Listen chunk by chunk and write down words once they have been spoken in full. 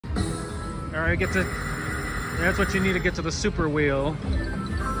All right, get to. That's what you need to get to the super wheel.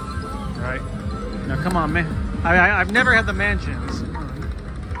 All right. Now, come on, man. I've never had the mansions.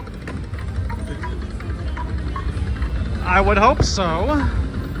 I would hope so.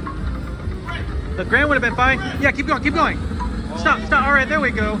 The Grand would have been fine. Yeah, keep going, keep going. Stop, stop. All right, there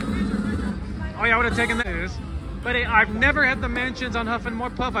we go. Oh yeah, I would have taken this. But hey, I've never had the mansions on Huff and More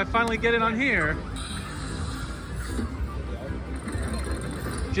Puff. I finally get it on here.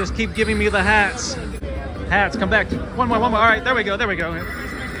 Just keep giving me the hats. Hats, come back. One more, one more. All right, there we go, there we go.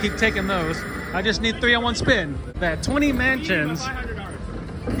 Keep taking those. I just need 3 on 1 spin. That 20 mansions.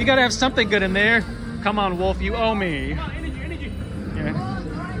 You gotta have something good in there. Come on, Wolf, you owe me. Yeah.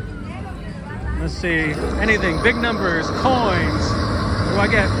 Let's see. Anything. Big numbers, coins. What do I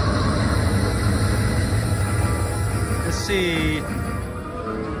get? Let's see.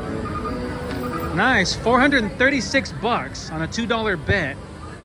 Nice. 436 bucks on a $2 bet.